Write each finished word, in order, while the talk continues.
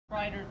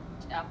Sprite or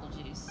apple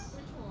juice?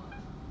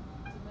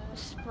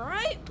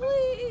 Sprite,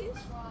 please.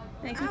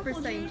 Thank you for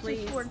saying Apple juice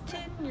please. is for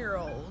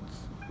 10-year-olds.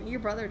 Your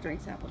brother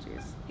drinks apple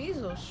juice. He's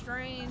a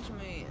strange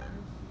man.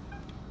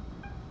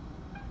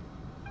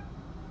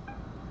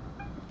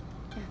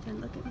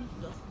 Catherine, look at me.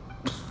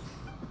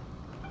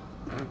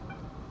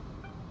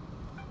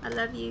 I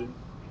love you.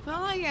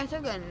 Felt like I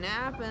took a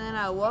nap and then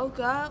I woke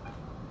up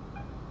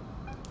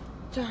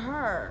to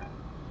her.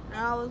 And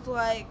I was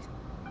like,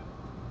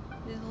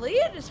 did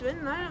Leah just spend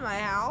the night at my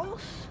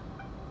house?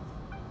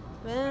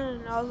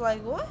 Then I was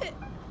like, what?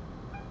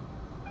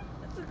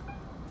 It's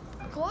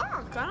a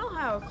clock. I don't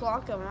have a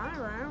clock in my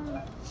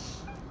room.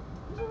 It's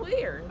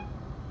weird.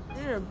 And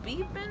they're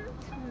beeping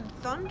and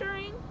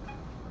thundering.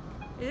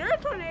 Is there a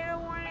tornado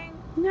warning?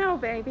 No,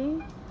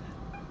 baby.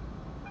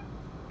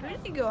 Do I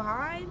need to go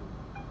hide?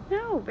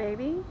 No,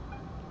 baby.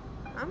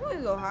 I'm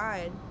gonna go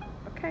hide.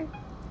 Okay.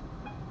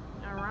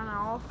 I run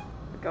off.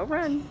 Go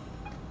run.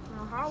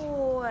 I'll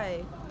hobble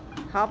away.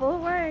 Hobble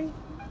away.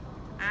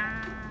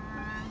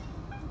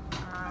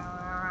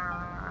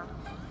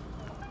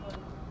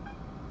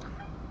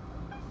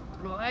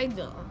 Well, I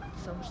do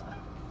some stuff.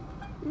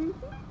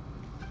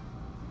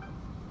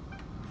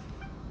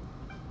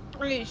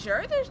 Are you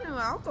sure there's no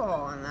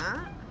alcohol in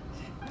that?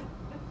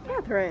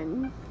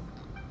 Catherine.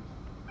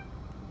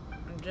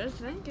 I'm just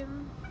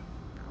thinking.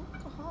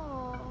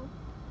 Alcohol.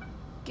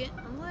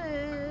 Getting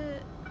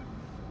lit.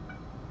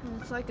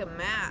 And it's like a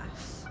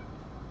mass.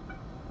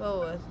 But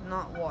with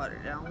not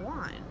watered down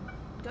wine.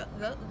 Gut.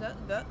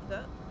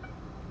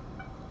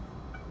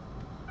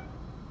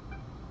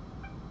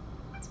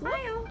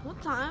 Smile.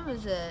 What time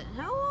is it?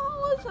 How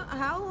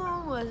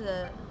long was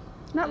it?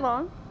 Not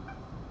long.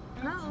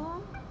 Not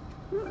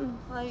long.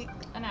 Like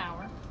An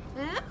hour.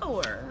 an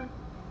hour.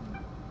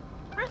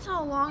 That's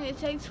how long it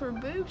takes for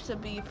boobs to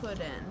be put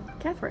in.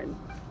 Catherine.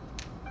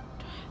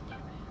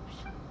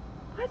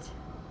 What?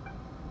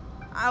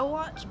 I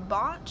watch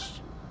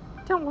Botched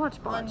Don't watch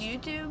on Botched.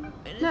 YouTube, and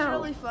it's No.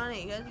 really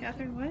funny. 'Cause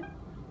Catherine, what?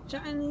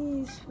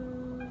 Chinese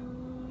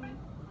food.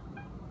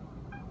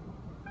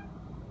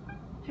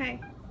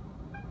 Hey.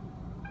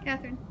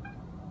 Catherine.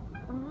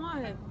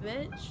 What,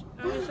 bitch?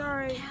 I'm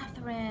sorry.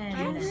 Catherine.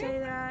 I didn't say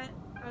that.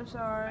 I'm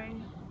sorry.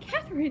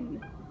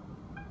 Catherine.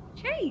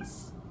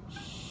 Chase.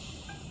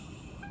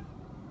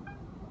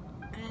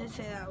 I didn't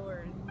say that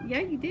word. Yeah,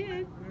 you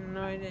did.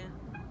 No, I didn't.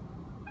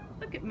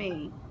 Look at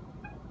me.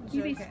 It's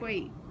You be okay.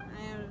 sweet.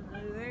 I am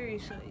very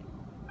sweet.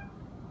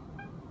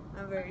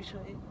 I'm very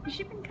sweet. Has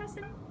she been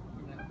cussing?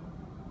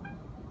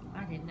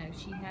 I didn't know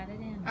she had it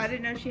in. I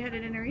didn't know she had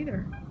it in her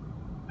either.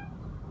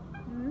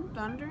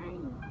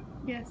 Thundering?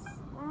 Yes.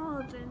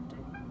 World's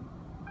ending.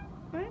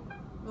 What?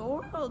 The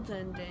world's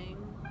ending.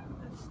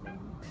 That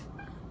stinks.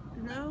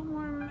 No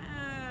more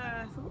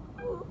math.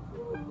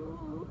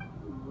 Ooh.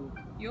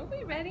 You'll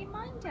be ready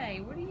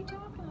Monday. What are you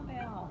talking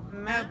about?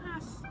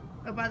 Math?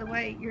 Oh, by the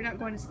way, you're not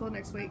going to school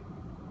next week.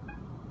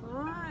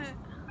 What?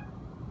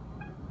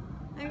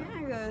 I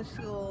gotta go to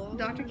school.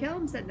 Dr.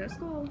 Kellum said no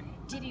school.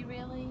 Did he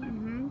really?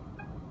 Mm-hmm.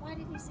 Why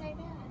did he say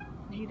that?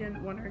 He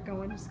didn't want her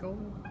going to school.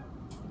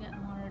 He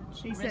didn't want her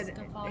to He risk said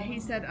a fall.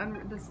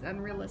 this is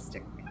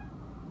unrealistic to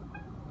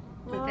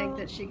Well, think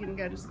that she can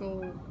go to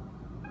school.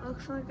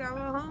 looks like I'm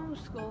a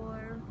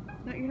homeschooler.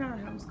 No, you're not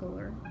a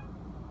homeschooler.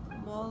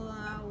 Well, then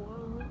I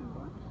would.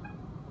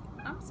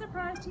 I'm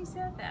surprised he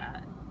said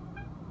that.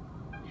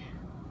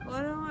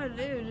 What do I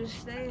do? Just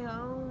stay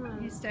home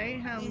and You stay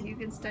at home. You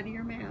can study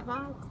your math.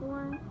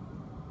 popcorn?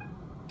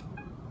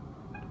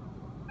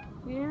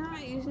 You're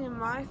not using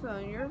my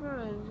phone. Your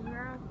phone is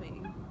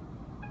crappy.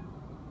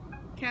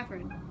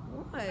 Catherine,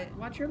 What?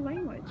 watch your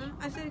language.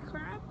 I said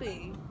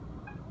crappy.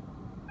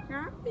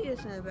 Crappy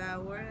isn't a bad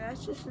word.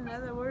 That's just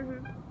another word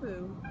for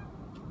poo.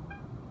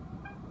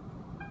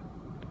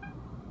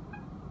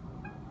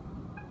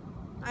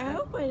 I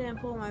hope I didn't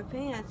pull my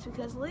pants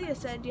because Leah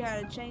said you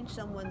had to change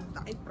someone's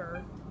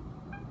diaper.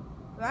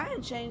 If I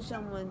had changed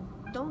someone,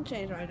 don't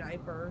change my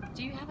diaper.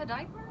 Do you have a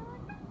diaper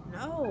on?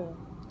 No,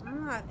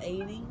 I'm not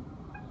 80.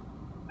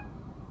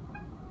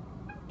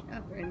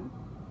 Catherine,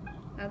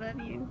 I love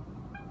you.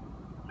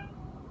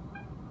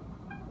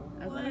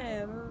 I love you.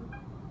 Whatever.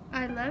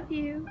 I love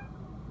you.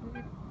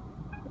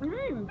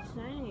 You're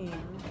insane.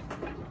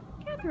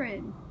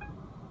 Catherine.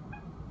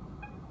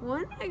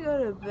 When I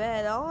go to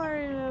bed, all I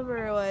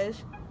remember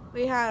was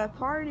we had a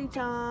party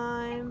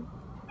time,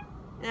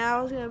 and I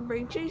was gonna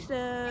bring Chase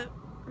up.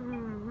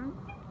 And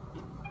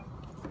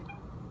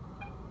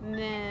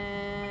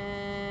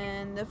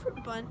then the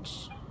fruit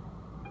punch.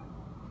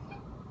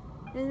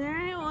 Is there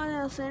anyone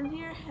else in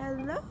here?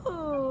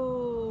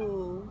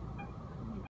 Hello.